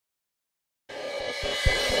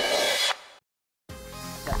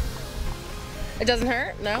It doesn't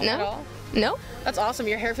hurt? No? No. At all? No. That's awesome.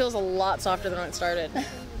 Your hair feels a lot softer than when it started.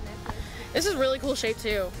 This is really cool shape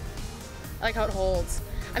too. I like how it holds.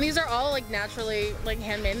 And these are all like naturally like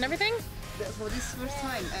handmade and everything? For this first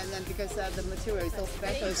time, and then because the material is so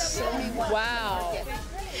special, it's only one. Wow.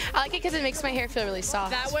 I like it because it makes my hair feel really soft.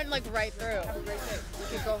 That went like right through.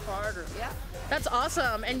 You can go harder. Yeah. That's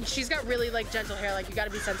awesome. And she's got really like gentle hair. Like you got to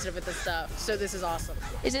be sensitive with this stuff. So this is awesome.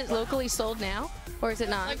 Is it locally sold now, or is it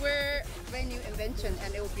not? Like we're Brand new invention,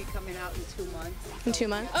 and it will be coming out in 2 months. In 2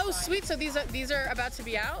 months? oh sweet. So these are about to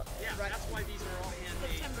be out. Yeah, that's why these are all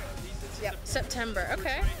handmade. Yep. September.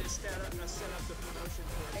 Okay. Trying to set up the promotion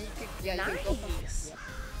for it. And you can, yeah, you can go from, Nice.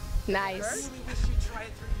 Nice. I really wish you'd try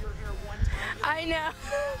it through your hair one time. I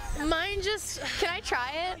know. Mine just. Can I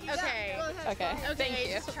try it? Okay. Okay. Okay. Thank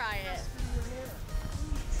you. Just try it.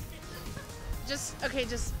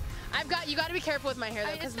 Just. You got to be careful with my hair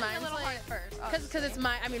though, because mine's a little hard like, at first. because it's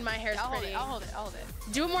my hair's I'll hold pretty. it. I'll hold it. I'll hold it.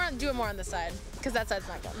 Do it more on this side, because that side's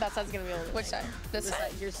not good. That side's gonna be a little. Which side? This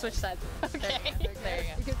side. Your switch side. Okay. There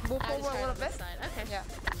you you go. can move I was forward a trying little on this bit. side. Okay. Yeah.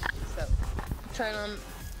 So, Try it on.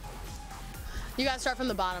 You gotta start from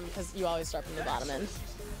the bottom because you always start from the bottom end.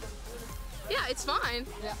 Yeah, it's fine.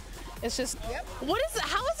 yeah. It's just. Yep. What is?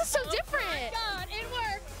 How is this so different? God, it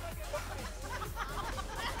worked.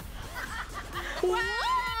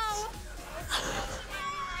 Wow.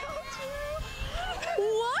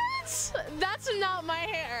 What? That's not my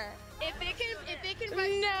hair. If it can brush through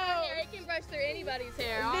your hair, it can brush through anybody's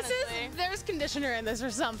hair. Honestly. There's conditioner in this or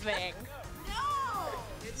something.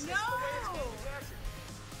 No!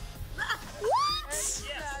 What?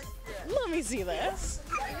 Let me see this.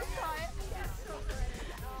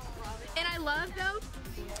 And I love though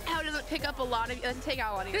how it doesn't pick up a lot of. It doesn't take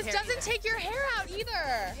out a lot of your This hair. doesn't take your hair out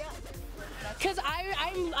either. Cause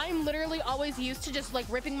I'm literally always used to just like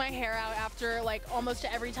ripping my hair out after like almost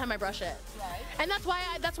every time I brush it. Right. And that's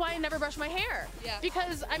why I never brush my hair. Yeah.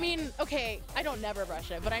 Because I mean, okay, I don't never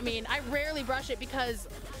brush it, but I mean I rarely brush it because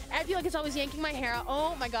I feel like it's always yanking my hair out.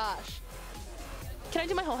 Oh my gosh. Can I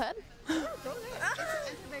do my whole head? Go ahead.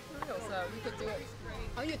 It's antibacterial, so you can do it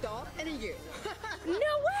on your dog and on you. No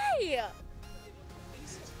way!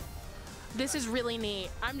 This is really neat.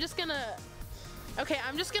 I'm just gonna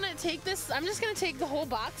take this, I'm just gonna take the whole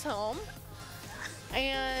box home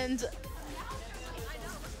and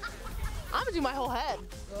I'm gonna do my whole head.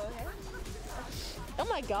 Go ahead. Oh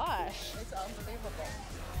my gosh. It's unbelievable.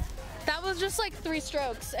 That was just like 3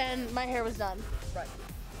 strokes and my hair was done. Right.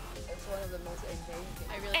 It's one of the most amazing.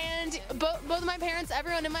 And both of my parents,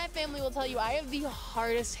 everyone in my family will tell you I have the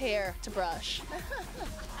hardest hair to brush.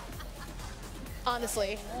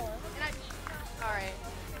 Honestly. All right.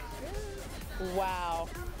 Wow.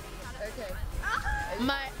 Okay.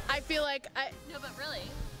 I feel like No, but really,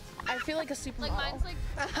 I feel like a supermodel. like mine's like.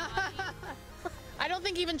 I don't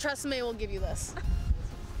think even Tresemme will give you this.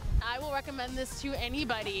 I will recommend this to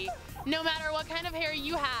anybody, no matter what kind of hair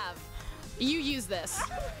you have. You use this.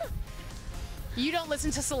 You don't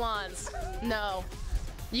listen to salons. No.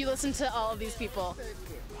 You listen to all of these people.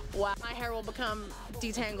 Wow. My hair will become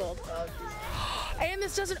detangled. And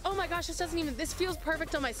this doesn't, oh my gosh, this feels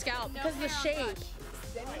perfect on my scalp because of the shape.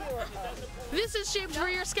 This is shaped for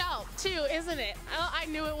your scalp too, isn't it? Oh, I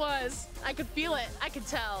knew it was. I could feel it. I could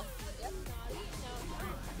tell.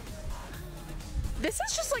 This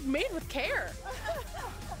is just like made with care.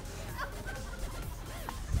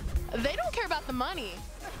 They don't care about the money.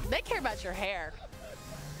 They care about your hair.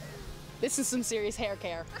 This is some serious hair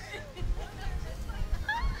care.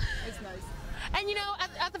 It's nice. And you know,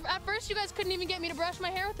 at first you guys couldn't even get me to brush my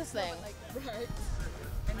hair with this thing. Like, right.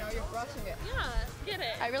 And now you're brushing it. Yeah, get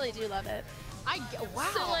it. I really do love it. Wow.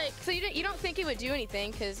 So like, so you don't think it would do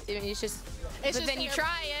anything because it's just. But just then you hair-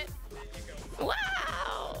 try it.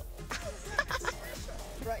 Wow.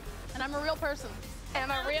 Right. And I'm a real person.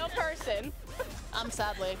 I'm a real person. I'm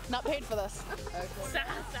sadly not paid for this. Okay.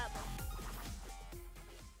 Sadly.